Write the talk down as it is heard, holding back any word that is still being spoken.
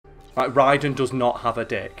Like, Raiden does not have a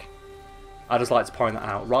dick. I just like to point that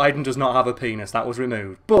out. Raiden does not have a penis. That was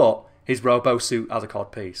removed. But his robo suit has a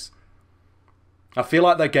codpiece. I feel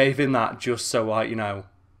like they gave him that just so, like, you know,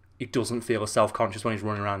 he doesn't feel self-conscious when he's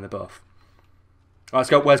running around the buff. Right, let's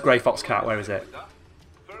go. Where's Grey Fox Cat? Where is it?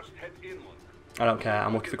 I don't care.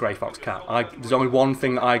 I'm looking for Grey Fox Cat. There's only one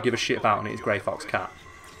thing that I give a shit about, and it is Grey Fox Cat.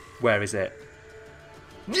 Where is it?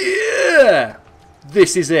 Yeah!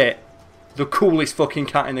 This is it. The coolest fucking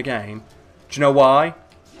cat in the game. Do you know why?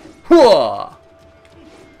 Whoa!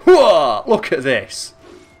 Whoa! Look at this.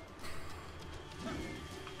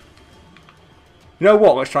 You know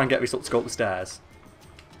what? Let's try and get this up to go up the stairs.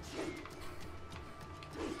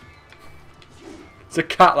 It's a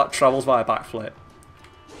cat that travels via backflip.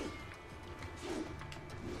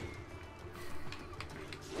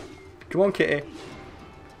 Come on, Kitty.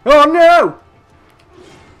 Oh no!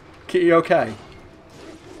 Kitty, okay?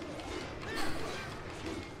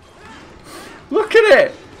 Look at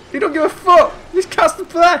it! He don't give a fuck! This cat's the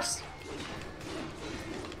best!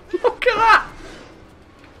 Look at that!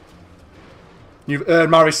 You've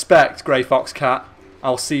earned my respect, Grey Fox Cat.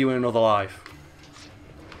 I'll see you in another life.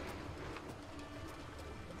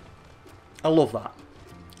 I love that.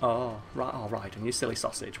 Oh, right, all right, and you silly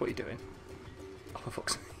sausage, what are you doing? Oh, for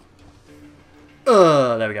fuck's sake.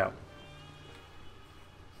 There we go.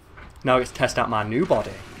 Now it's test out my new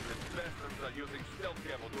body.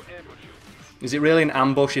 Is it really an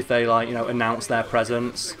ambush if they, like, you know, announce their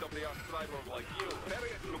presence?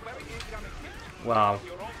 Wow.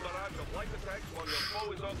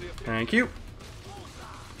 Thank you.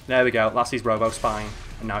 There we go. That's his robo spine,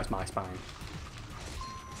 and now it's my spine.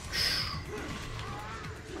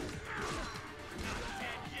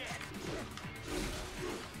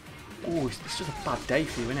 Oh, it's just a bad day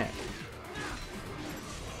for you, isn't it?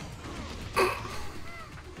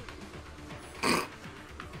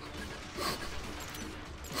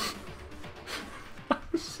 That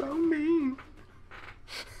was so mean.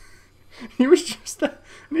 He was just there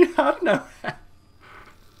and he had no hair.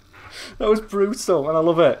 That was brutal and I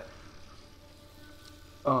love it.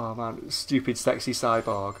 Oh man, stupid sexy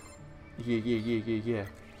cyborg. Yeah.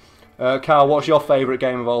 Karl, what's your favourite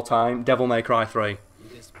game of all time? Devil May Cry 3.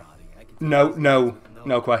 No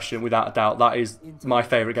question, without a doubt. That is my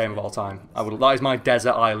favourite game of all time. That is my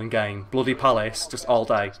desert island game. Bloody Palace, just all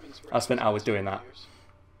day. I spent hours doing that.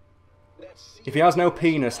 If he has no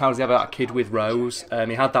penis, how does he have that kid with Rose?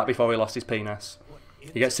 He had that before he lost his penis.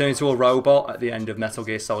 He gets turned into a robot at the end of Metal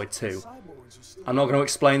Gear Solid 2. I'm not going to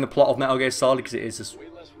explain the plot of Metal Gear Solid because it is just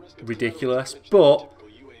ridiculous, but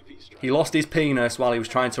he lost his penis while he was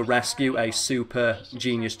trying to rescue a super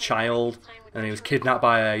genius child, and he was kidnapped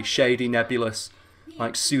by a shady, nebulous,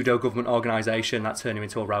 like, pseudo-government organisation that turned him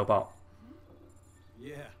into a robot.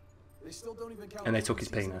 And they took his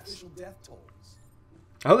penis.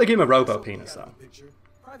 I hope they give him a robo-penis, though. Do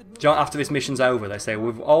you know, after this mission's over, they say,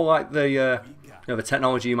 with all, like, the, you know, the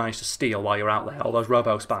technology you managed to steal while you're out there, all those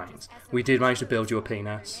robo-spines, we did manage to build you a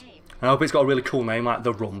penis. And I hope it's got a really cool name, like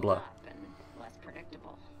the Rumbler.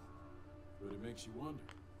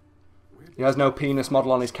 He has no penis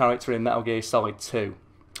model on his character in Metal Gear Solid 2.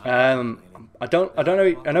 I don't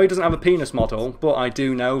know. I know he doesn't have a penis model, but I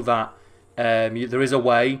do know that there is a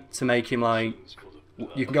way to make him, like,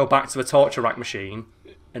 you can go back to the torture rack machine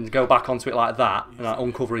and go back onto it like that and, like,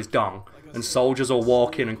 uncover his dong, and soldiers will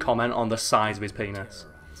walk in and comment on the size of his penis.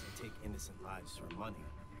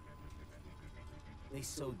 They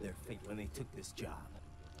sowed their fate when they took this job.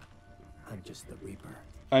 I'm just the Reaper.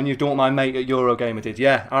 And you've done what my mate at Eurogamer did.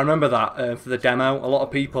 Yeah, I remember that for the demo. A lot of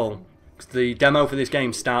people, the demo for this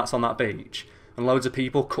game starts on that beach, and loads of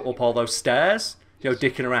people cut up all those stairs, you know,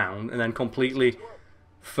 dicking around, and then completely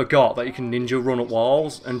forgot that you can ninja run up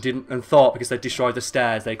walls, and thought because they destroyed the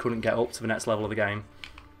stairs they couldn't get up to the next level of the game,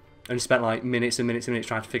 and spent like minutes and minutes and minutes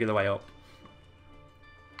trying to figure their way up.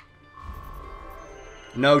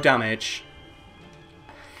 No damage.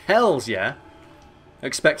 Hells yeah.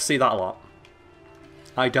 Expect to see that a lot.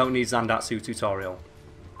 I don't need Zandatsu tutorial.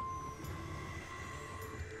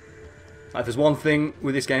 If there's one thing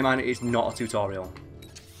with this game, and it is not a tutorial.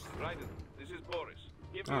 Raiden, this is Boris.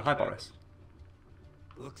 Oh, hi Boris.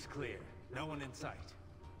 Looks clear. No one in sight.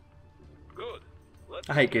 Good.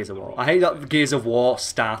 I hate Gears of War. I hate that Gears of War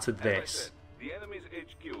started this. The enemy's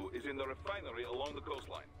HQ is in the refinery along the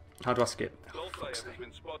coastline. How do I skip? Oh, has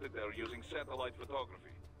been spotted there using satellite photography.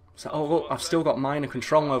 So, oh look, I've still got minor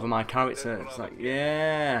control over my character. It's like,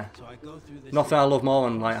 yeah. Nothing I love more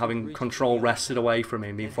than, like, having control wrested away from me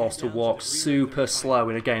and being forced to walk super slow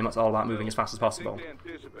in a game that's all about moving as fast as possible.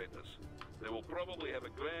 probably have a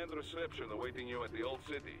grand reception awaiting you at the old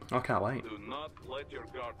city. I can't wait. Do not let your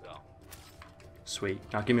guard down. Sweet.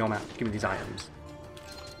 Now give me all my, give me these items.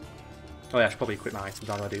 Oh yeah, I should probably equip my items.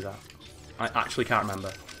 How do I do that? I actually can't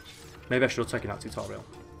remember. Maybe I should have taken that tutorial.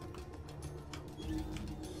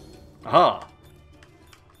 Aha!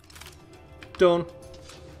 Done.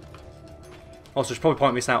 Also, should probably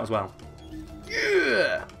point this out as well.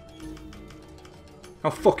 Yeah! How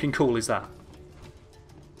fucking cool is that?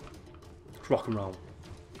 Let's rock and roll.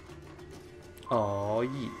 Oh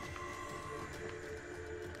yeah.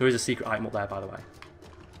 There is a secret item up there, by the way.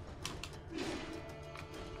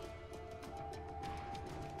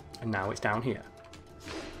 And now it's down here.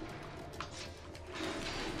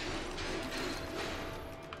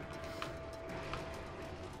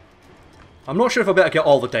 I'm not sure if I'll be able to get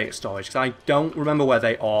all the data storage, because I don't remember where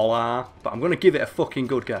they all are, but I'm going to give it a fucking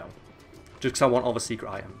good go. Just because I want all the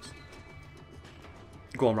secret items.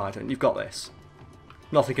 Go on, Raiden, you've got this.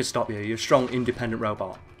 Nothing can stop you. You're a strong, independent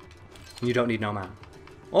robot. And you don't need no man.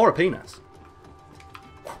 Or a penis.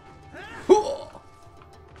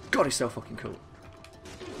 God, he's so fucking cool.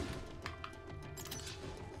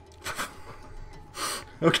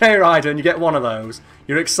 Okay, Raiden, you get one of those.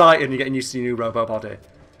 You're excited and you're getting used to your new robo body.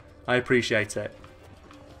 I appreciate it.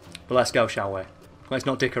 But let's go, shall we? Let's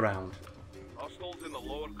not dick around. Hostiles in the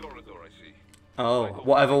lower corridor, I see. Oh,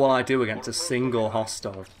 whatever will I do against a single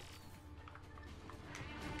hostile?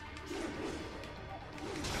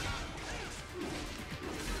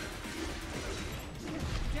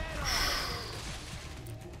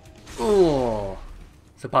 Oh,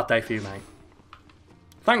 it's a bad day for you, mate.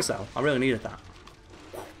 Thanks, though. I really needed that.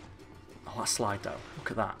 Oh, that slide, though.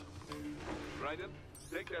 Look at that. Raiden,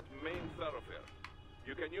 take that main thoroughfare.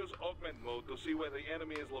 You can use augment mode to see where the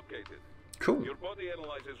enemy is located. Cool. Your body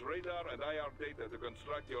analyzes radar and IR data to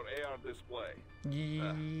construct your AR display.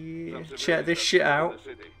 Yeah, Some check this civilians shit are out. in the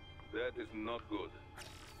city. That is not good.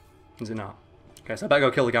 Is it not? Okay, so I better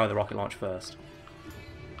go kill the guy with the rocket launch first.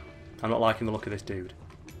 I'm not liking the look of this dude.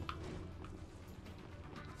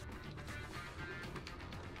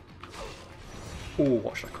 Ooh,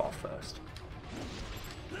 what should I cut off first?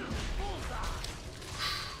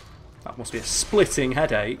 That must be a splitting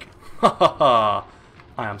headache. Ha ha ha!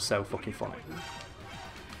 I am so fucking funny.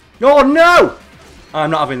 Oh no!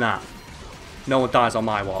 I'm not having that. No one dies on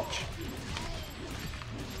my watch.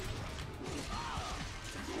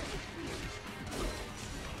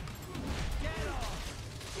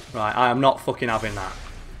 Right, I am not fucking having that.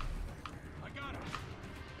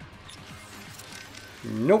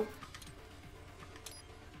 Nope.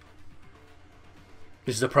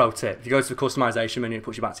 This is a pro tip. If you go to the customization menu, it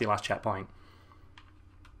puts you back to your last checkpoint.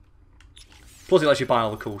 Plus it lets you buy all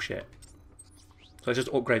the cool shit. So let's just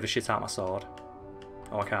upgrade the shit out of my sword.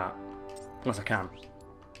 Oh, I can't. Unless I can.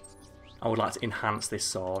 I would like to enhance this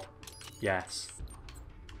sword. Yes.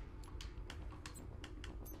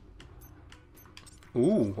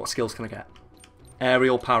 Ooh, what skills can I get?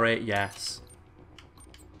 Aerial parry, yes.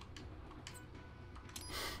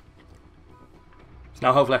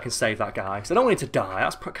 Now hopefully I can save that guy, because I don't want him to die,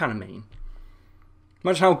 that's kind of mean.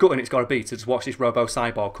 Imagine how gutting it's got to be to just watch this robo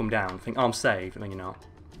cyborg come down and think, oh, I'm saved, and then you're not.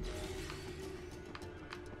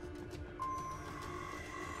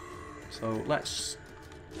 So let's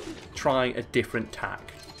try a different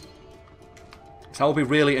tack. So I'll be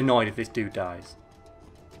really annoyed if this dude dies.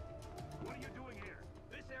 What are you doing here?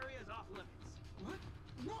 This area is off limits. What?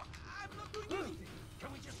 No, I'm not doing anything.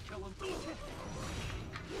 Can we just kill him?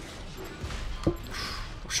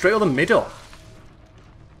 Straight on the middle.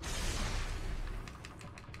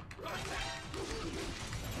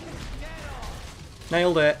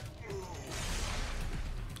 Nailed it.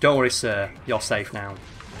 Don't worry, sir. You're safe now.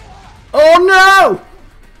 Oh no!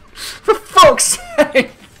 For fuck's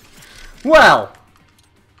sake! Well,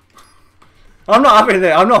 I'm not having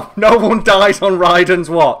it. I'm not. No one dies on Raiden's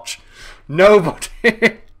watch.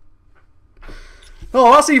 Nobody.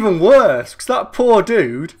 Oh, that's even worse. Because that poor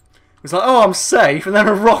dude was like, "Oh, I'm safe," and then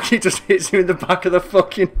a rocket just hits him in the back of the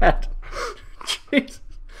fucking head. Jeez.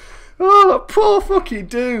 Oh, that poor fucking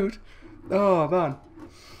dude. Oh man.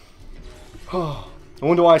 Oh, I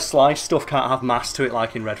wonder why slice stuff can't have mass to it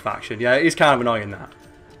like in Red Faction. Yeah, it is kind of annoying that.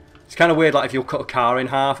 It's kind of weird, like if you cut a car in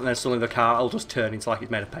half and then suddenly the car will just turn into like it's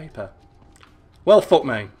made of paper. Well, fuck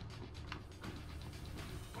me.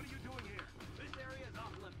 What are you doing here? This area is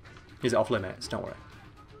off limits. Is it off limits? Don't worry.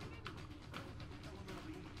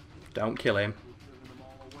 Don't kill him.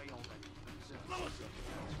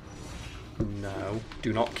 No,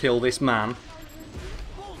 do not kill this man.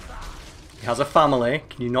 He has a family.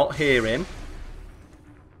 Can you not hear him?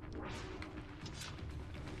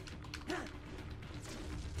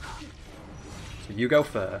 So So you go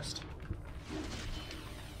first.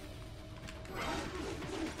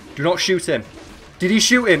 Do not shoot him. Did he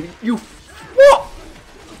shoot him? You... What?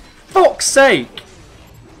 Fuck's sake!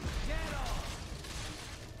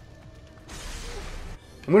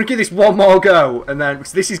 I'm going to give this one more go, and then...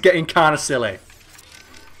 Because this is getting kind of silly.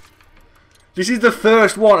 This is the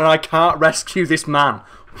first one, and I can't rescue this man.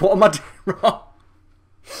 What am I doing wrong?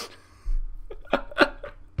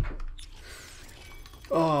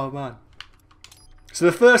 Oh, man. So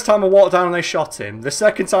the first time I walked down and they shot him. The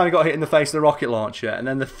second time he got hit in the face with the rocket launcher. And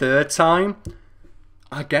then the third time,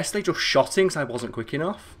 I guess they just shot him because I wasn't quick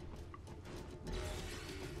enough.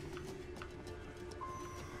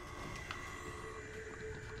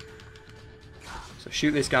 So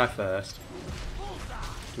shoot this guy first.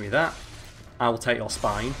 Give me that. I will take your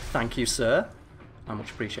spine. Thank you, sir. I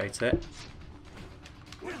much appreciate it.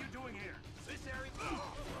 What are you doing here? This area.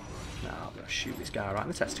 Now I'm going to shoot this guy right in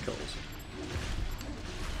the testicles.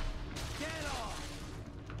 Get off.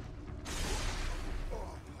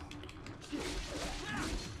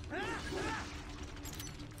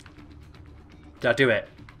 Did I do it?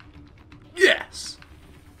 Yes!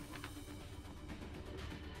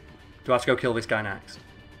 Do I have to go kill this guy next?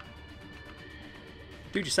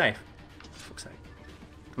 Dude, you're safe. For fuck's sake.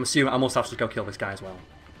 I'm assuming I must have to go kill this guy as well.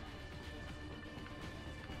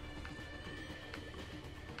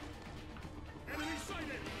 Enemy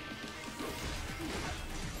sighted.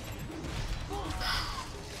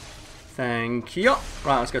 Thank you.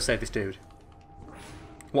 Right, let's go save this dude.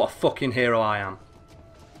 What a fucking hero I am.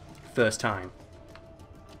 First time.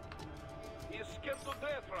 He's scared to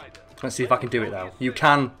death, Ryder. Let's see if I can do it though. You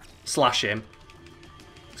can slash him.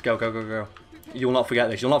 Let's go, go, go, go. You will not forget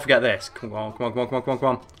this. You'll not forget this. Come on, come on, come on, come on, come on, come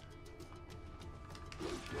on.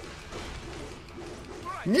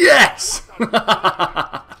 Yes!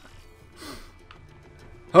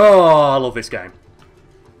 Oh, I love this game.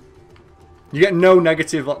 You get no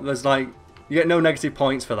negative. There's like, you get no negative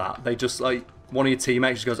points for that. They just like one of your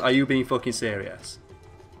teammates just goes, "Are you being fucking serious?"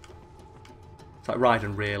 It's like,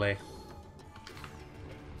 Raiden, really?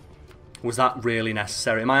 Was that really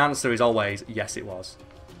necessary? And my answer is always yes, it was.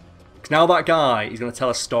 Because now that guy is going to tell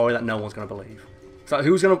a story that no one's going to believe. It's like,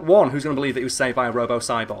 who's going to believe that he was saved by a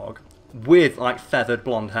robo-cyborg with like feathered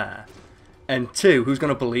blonde hair? And two, who's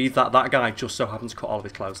going to believe that that guy just so happens to cut all of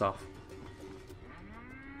his clothes off?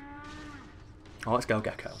 Oh, let's go,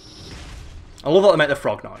 Gecko. I love that they make the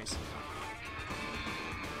frog noise.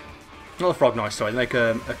 Not the frog noise, sorry. They make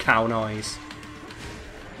a cow noise.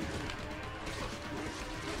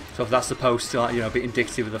 So if that's supposed to, like, you know, be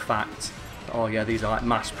indicative of the fact that, oh yeah, these are like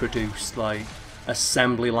mass-produced, like,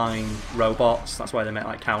 assembly line robots. That's why they make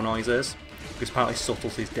like cow noises. Because apparently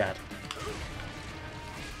subtlety's dead.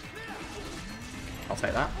 I'll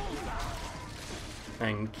take that.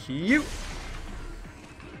 Thank you.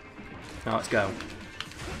 Now let's go.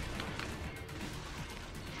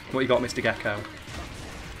 What you got, Mr. Gecko?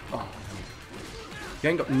 Oh, you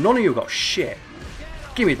ain't got. None of you got shit.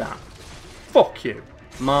 Give me that. Fuck you.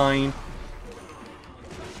 Mine.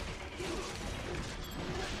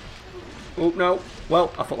 Oh no.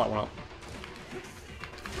 Well, I fucked that one up.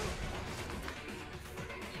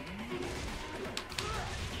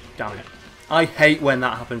 Damn it. I hate when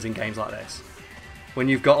that happens in games like this. When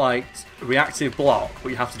you've got like reactive block, but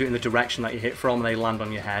you have to do it in the direction that you hit from and they land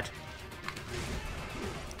on your head.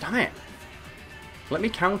 Damn it. Let me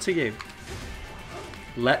counter you.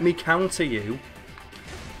 Let me counter you.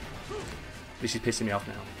 This is pissing me off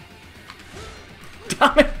now.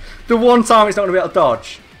 Damn it! The one time it's not going to be able to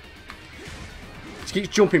dodge. Just keeps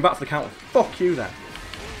jumping back for the counter. Fuck you then.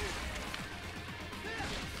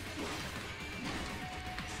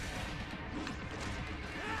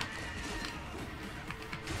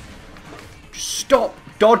 Stop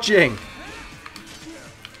dodging!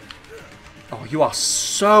 Oh, you are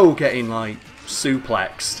so getting, like,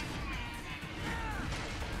 suplexed.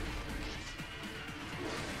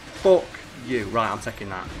 Fuck you. Right, I'm taking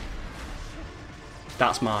that.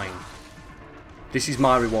 That's mine. This is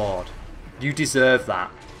my reward. You deserve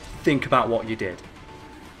that. Think about what you did.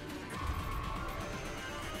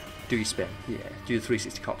 Do your spin. Yeah, do the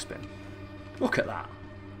 360 cock spin. Look at that.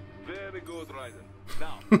 Very good, Ryder.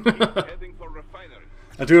 Now, keep heading for refinery.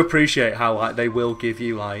 I do appreciate how like they will give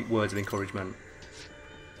you like words of encouragement.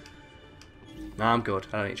 Nah, I'm good.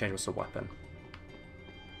 I don't need to change my sub-weapon.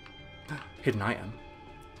 Hidden item.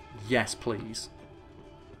 Yes, please.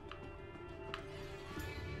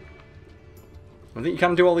 I think you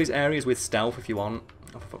can do all these areas with stealth if you want.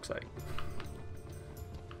 Oh, for fuck's sake.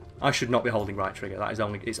 I should not be holding right trigger. That is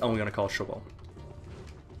it's only going to cause trouble.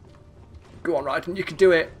 Go on, Raiden, you can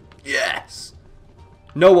do it. Yes!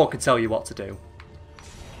 No one can tell you what to do.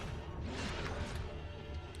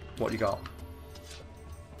 What you got?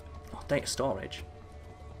 Oh, data storage.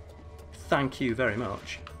 Thank you very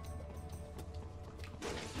much.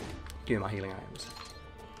 Give me my healing items.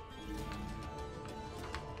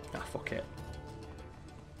 Ah, fuck it.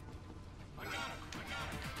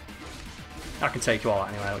 I can take you all out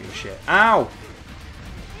anyway, I don't give a shit. Ow!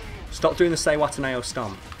 Stop doing the Say Wataneo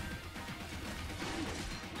stomp.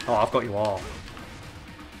 Oh, I've got you all.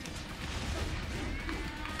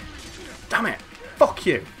 Damn it! Fuck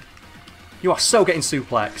you! You are so getting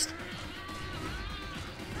suplexed.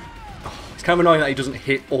 Oh, it's kind of annoying that he doesn't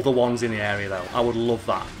hit other ones in the area though. I would love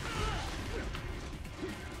that.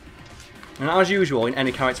 And as usual in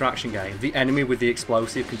any character action game, the enemy with the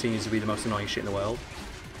explosive continues to be the most annoying shit in the world.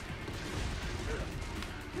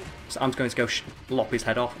 So I'm going to go lop his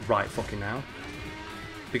head off right fucking now.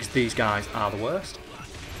 Because these guys are the worst.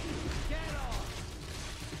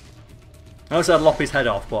 I also said lop his head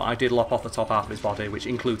off, but I did lop off the top half of his body, which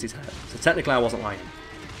includes his head. So technically I wasn't lying.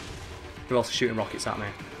 They're also shooting rockets at me.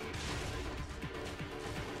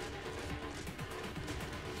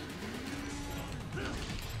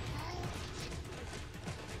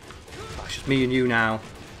 It's just me and you now.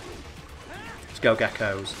 Let's go,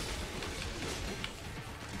 geckos.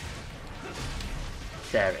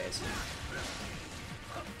 There it is.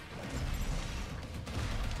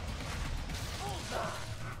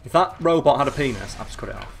 If that robot had a penis, I'd just cut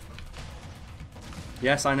it off.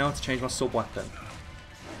 Yes, I know how to change my sub-weapon.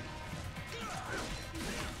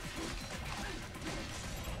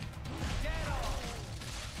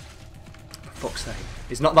 For fuck's sake.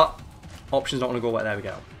 It's not that... Option's not going to go away. There we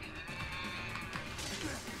go.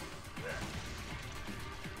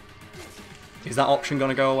 Is that option going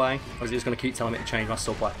to go away? Or is it just going to keep telling me to change my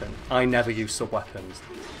sub-weapon? I never use sub-weapons.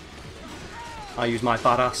 I use my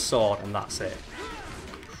badass sword and that's it.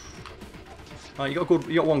 Oh, you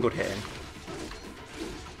got one good hit in.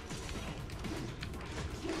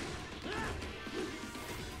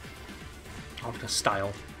 I'm gonna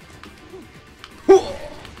style. Oh,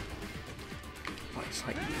 it's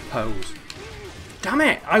like pose. Damn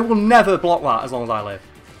it! I will never block that as long as I live.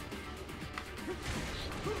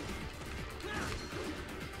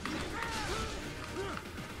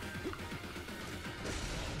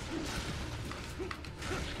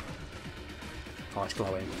 Oh, it's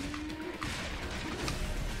glowing.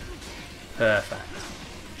 Perfect.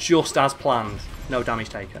 Just as planned. No damage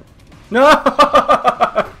taken. No!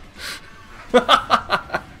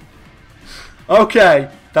 Okay,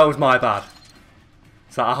 that was my bad.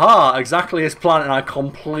 So, aha, exactly as planned, and I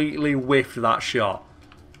completely whiffed that shot.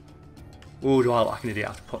 Ooh, do I look like an idiot?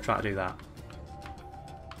 I have to try to do that.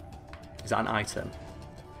 Is that an item?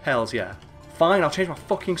 Hells yeah. Fine, I'll change my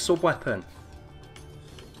fucking sub-weapon.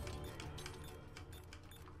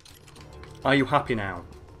 Are you happy now?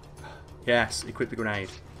 Yes, equip the grenade.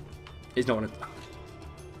 It's not gonna...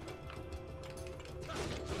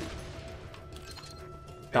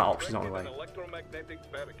 That option's not gonna way. Electromagnetic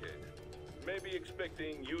barricade. Maybe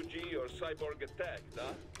expecting UG or cyborg attack,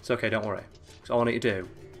 huh? It's okay, don't worry. That's all I need to do.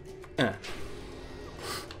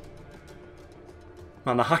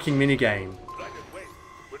 Man, the hacking minigame.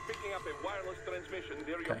 We're picking up a wireless transmission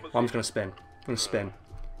near your Okay, well, I'm just gonna spin. I'm gonna spin.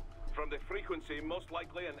 From the frequency, most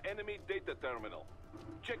likely an enemy data terminal.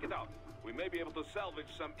 Check it out. We may be able to salvage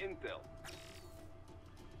some intel.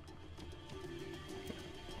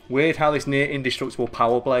 Weird how this near indestructible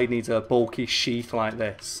power blade needs a bulky sheath like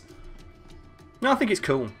this. No, I think it's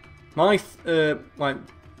cool. My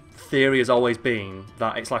theory has always been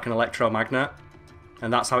that it's like an electromagnet,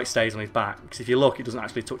 and that's how it stays on his back. Because if you look, it doesn't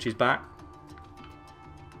actually touch his back.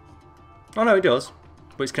 Oh no, it does,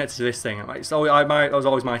 but it's connected to this thing. That was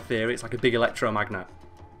always my theory. It's like a big electromagnet.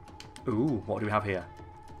 Ooh, what do we have here?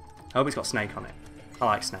 I hope it's got Snake on it. I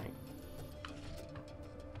like Snake.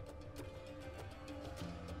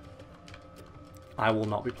 I will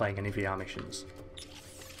not be playing any VR missions.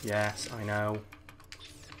 Yes, I know.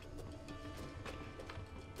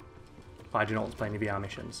 But I do not want to play any VR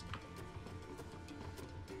missions.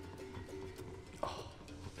 Oh.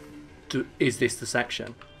 Is this the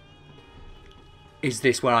section? Is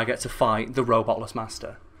this where I get to fight the robotless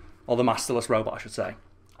master? Or the masterless robot, I should say.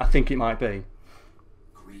 I think it might be.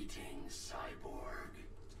 Greetings, cyborg.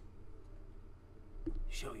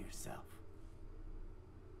 Show yourself.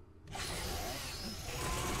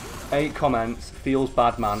 8 comments. Feels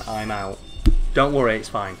bad, man. I'm out. Don't worry, it's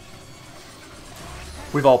fine.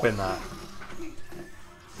 We've all been there.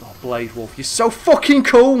 Oh, Blade Wolf, you're so fucking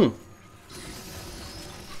cool!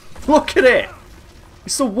 Look at it!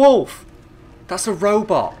 It's a wolf! That's a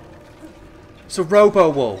robot. It's a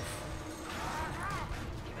robo-wolf.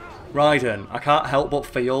 Raiden, I can't help but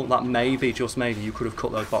feel that maybe, just maybe, you could have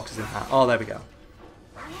cut those boxes in half. Oh, there we go.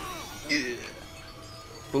 Yeah.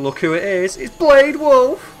 But look who it is. It's Blade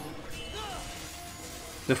Wolf!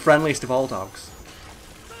 The friendliest of all dogs.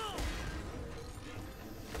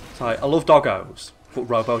 Sorry, I love doggos, but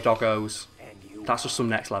robo doggos, that's just some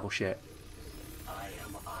next level shit.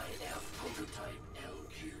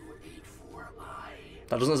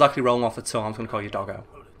 That doesn't exactly roll off the tongue, I'm just going to call you doggo.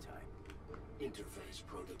 Interface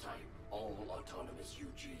prototype. All autonomous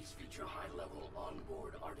UGs feature high-level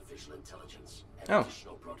onboard artificial intelligence. An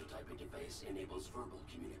additional prototype interface enables verbal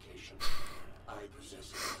communication. I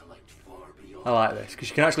possess an intellect far beyond. I like this, because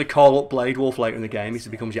you can actually call up Blade Wolf later in the game, he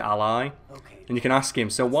becomes your ally. And you can ask him,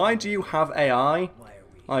 so why do you have AI?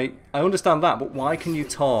 Like, I understand that, but why can you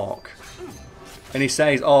talk? And he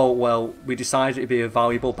says, oh, well, we decided it'd be a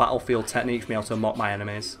valuable battlefield technique for me to mock my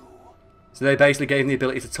enemies. So they basically gave him the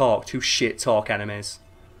ability to talk to shit-talk enemies.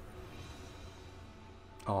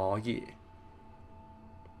 Oh, yeah.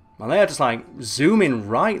 Man, they are just like zooming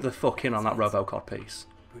right the fuck in on that Robocod piece.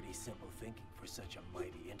 Pretty simple thinking for such a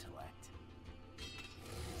mighty intellect.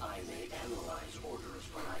 I may analyze orders,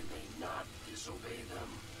 but I may not disobey them.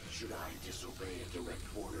 Should I disobey a direct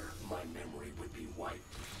order, my memory would be wiped.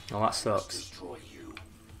 Oh, that sucks. Destroy you.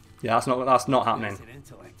 Yeah, that's not happening. It's an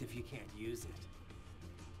intellect if you can't use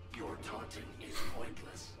it. Your taunting is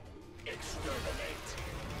pointless. Exterminate.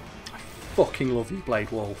 I fucking love you,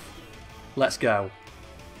 Blade Wolf. Let's go.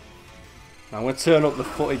 Now, I'm going to turn up the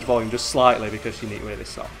footage volume just slightly because you need to hear this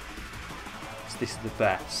song. This is the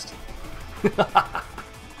best.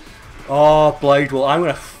 Oh, Blade Wolf, I'm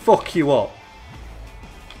going to fuck you up.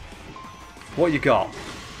 What you got?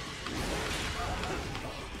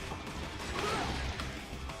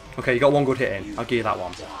 Okay, you got one good hit in. I'll give you that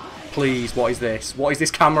one. Please, what is this? What is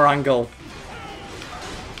this camera angle?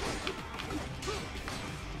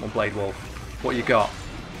 One Blade Wolf. What you got?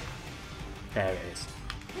 There it is.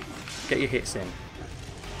 Get your hits in.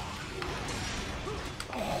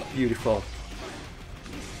 Oh, beautiful.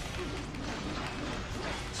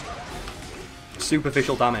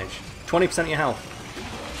 Superficial damage. 20% of your health.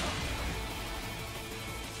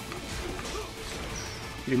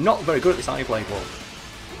 You're not very good at this, aren't you, Blade Wolf?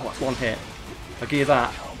 Oh, that's one hit. I'll give you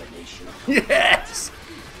that. Yes!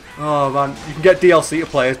 Oh man, you can get DLC to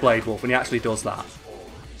play as Blade Wolf, and he actually does that.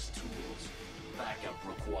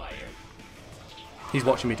 He's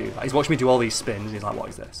watching me do that. He's watching me do all these spins, and he's like, what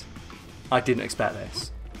is this? I didn't expect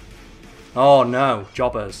this. Oh no,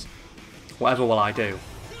 jobbers. Whatever will I do?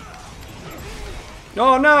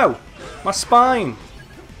 Oh no! My spine!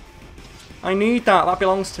 I need that, that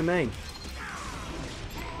belongs to me.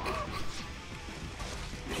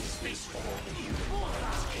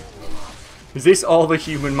 Is this all the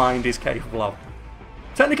human mind is capable of?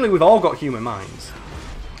 Technically, we've all got human minds.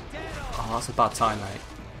 Oh, that's a bad time, mate.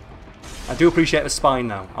 I do appreciate the spine,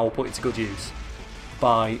 though. I will put it to good use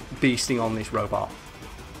by beasting on this robot.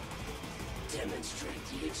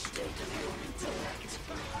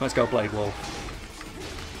 Let's go, Blade Wolf.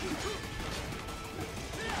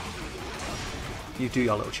 You do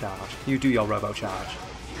your little charge. You do your robo charge.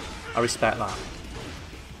 I respect that.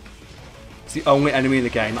 It's the only enemy in the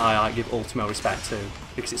game I give ultimate respect to,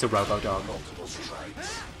 because it's a robo-dog.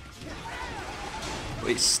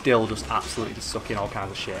 But it's still just absolutely just sucking all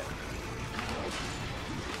kinds of shit.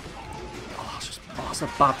 Oh, it's a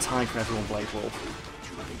bad time for everyone, Blade Wolf.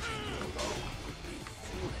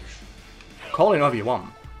 Call in whoever you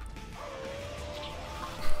want.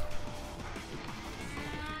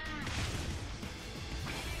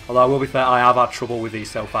 Although I will be fair, I have had trouble with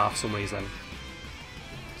these so far for some reason.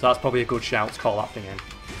 So that's probably a good shout to call that thing in.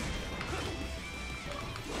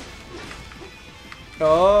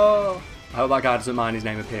 Oh! I hope that guy doesn't mind his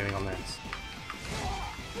name appearing on this.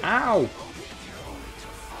 Ow!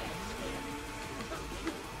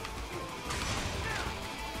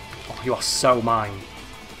 Oh, you are so mine.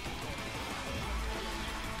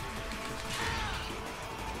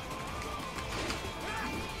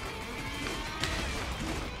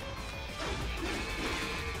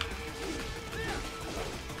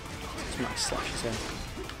 Nice slashes in.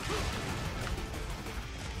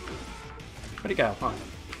 Where'd he go? Oh.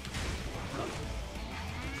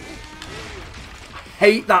 I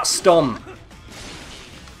hate that stomp.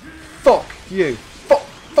 Fuck you.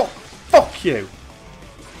 Fuck you.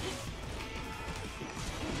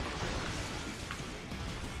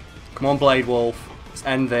 Come on, Blade Wolf. Let's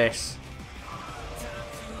end this.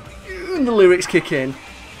 And the lyrics kick in.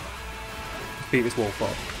 Let's beat this wolf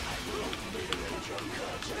up.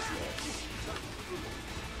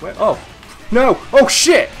 Where? Oh. No! Oh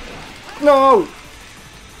shit! No!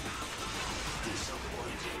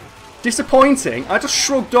 Disappointing. I just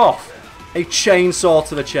shrugged off a chainsaw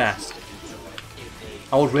to the chest.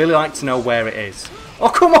 I would really like to know where it is. Oh,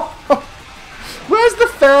 come on! Where's the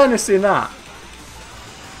fairness in that?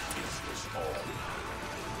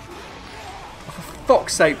 Oh, for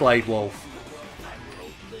fuck's sake, Blade Wolf.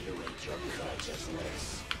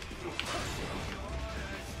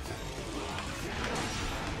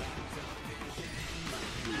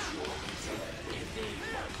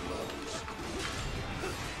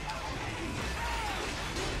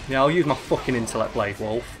 Yeah, I'll use my fucking intellect, Blade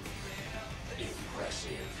Wolf.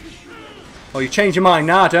 Oh, you change your mind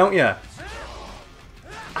now, don't you?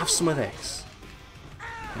 Have some of this.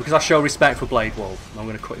 Because I show respect for Blade Wolf, I'm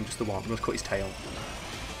going to cut him just the one. I'm going to cut his tail.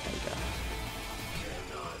 There we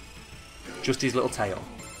go. Just his little tail.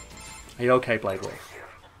 Are you okay, Blade Wolf?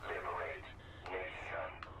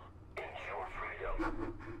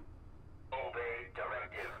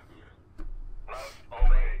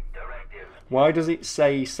 Why does it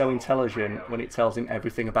say he's so intelligent when it tells him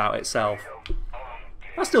everything about itself?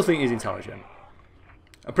 I still think he's intelligent.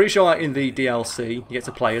 I'm pretty sure like, in the DLC you get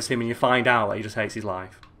to play as him and you find out that he just hates his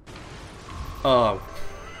life. Oh.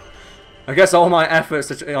 I guess all my efforts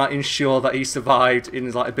to like, ensure that he survived in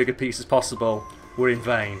as like, a bigger piece as possible were in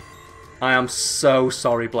vain. I am so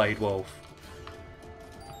sorry, Blade Wolf.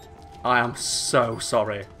 I am so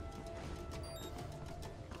sorry.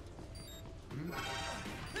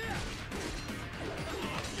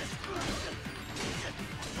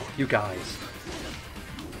 You guys.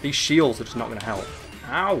 These shields are just not going to help.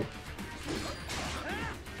 Ow!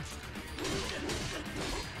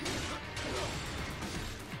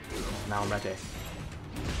 Now I'm ready.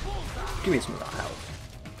 Give me some of that health.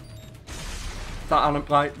 That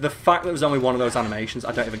like, the fact that there's only one of those animations,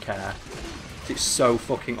 I don't even care. It's so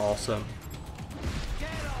fucking awesome.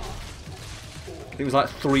 I think it was like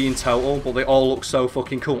 3 in total, but they all look so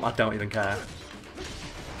fucking cool, I don't even care.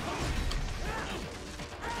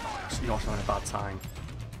 You're having a bad time.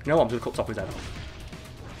 You know what? I'm just going to cut top his head off.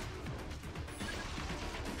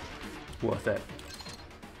 Worth it.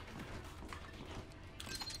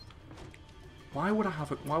 Why would I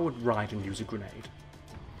have a... Why would Raiden use a grenade?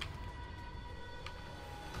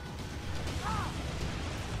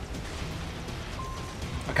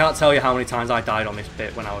 I can't tell you how many times I died on this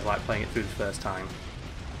bit when I was like playing it through the first time.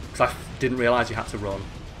 Because I didn't realise you had to run.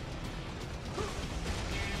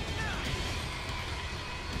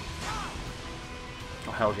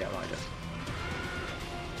 Oh, hell yeah, Ryder.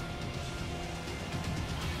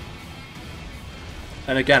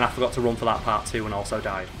 And again, I forgot to run for that part too and also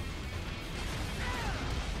died.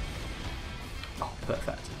 Oh,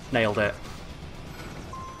 perfect. Nailed it.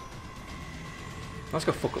 Let's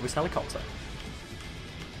go fuck up this helicopter.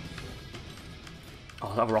 Oh,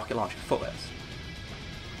 I have a rocket launcher. Fuck this.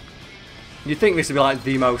 You'd think this would be like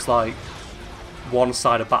the most like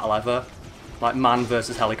one-sided battle ever. Like man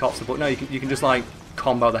versus helicopter, but no, you can just like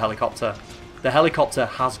combo the helicopter. The helicopter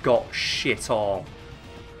has got shit all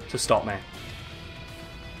to stop me.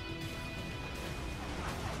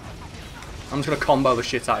 I'm just going to combo the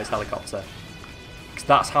shit out of his helicopter. Because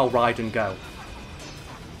that's how Raiden go.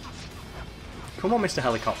 Come on, Mr.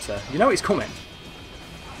 Helicopter. You know it's coming.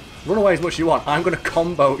 Run away as much as you want. I'm going to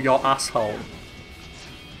combo your asshole.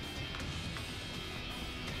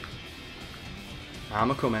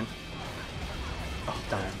 I'm a-coming. Oh,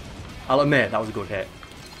 damn. I'll admit, that was a good hit.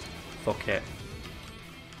 Fuck it.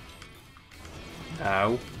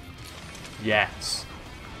 No. Yes.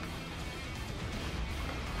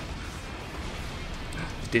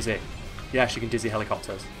 Dizzy. Yes, you can dizzy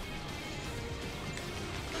helicopters.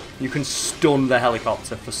 You can stun the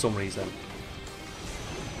helicopter for some reason.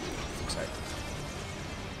 Fuck's sake.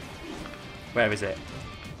 Where is it?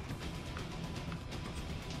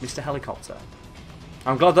 Mr. Helicopter.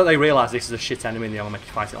 I'm glad that they realise this is a shit enemy and they only make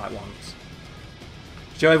you fight it like once.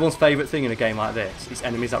 Do you know everyone's favourite thing in a game like this? It's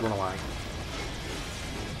enemies that run away.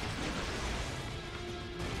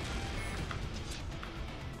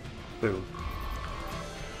 Boom.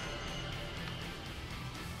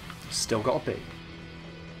 Still got a B.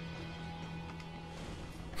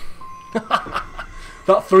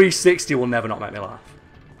 That 360 will never not make me laugh.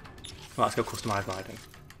 Right, let's go customise Raiden.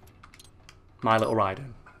 My little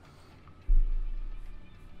Raiden.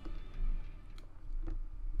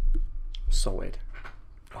 Solid.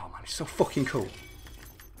 Oh man, he's so fucking cool.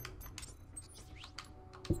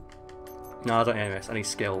 No, I don't need this. I need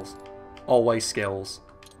skills. Always skills.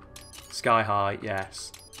 Sky high,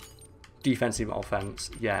 yes. Defensive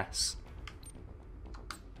offense, yes.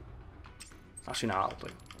 Actually, no, I'll do.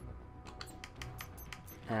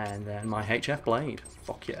 And then my HF blade.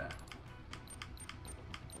 Fuck yeah.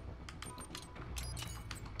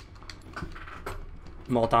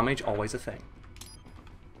 More damage, always a thing.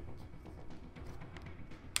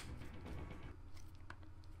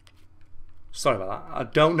 Sorry about that. I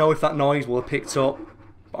don't know if that noise will have picked up,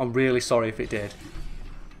 but I'm really sorry if it did.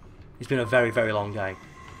 It's been a very, very long day.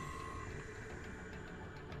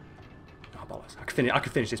 Oh, bollocks. I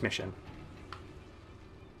could finish this mission.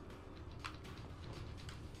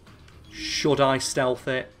 Should I stealth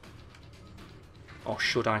it? Or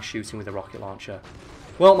should I shoot him with a rocket launcher?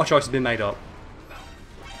 Well, my choice has been made up.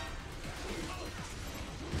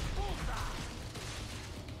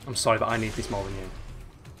 I'm sorry, but I need this more than you.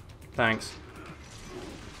 Thanks.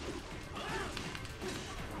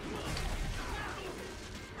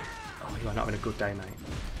 Oh, you are not having a good day, mate.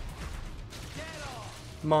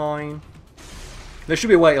 Mine. There should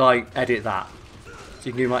be a way to, like, edit that. So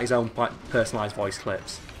you can do, like, his own, like, personalised voice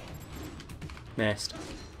clips. Missed.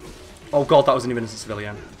 Oh god, that was an innocent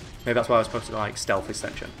civilian. Maybe that's why I was supposed to, like, stealth this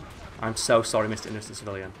section. I'm so sorry, Mr. Innocent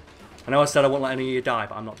Civilian. I know I said I wouldn't let any of you die,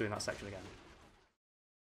 but I'm not doing that section again.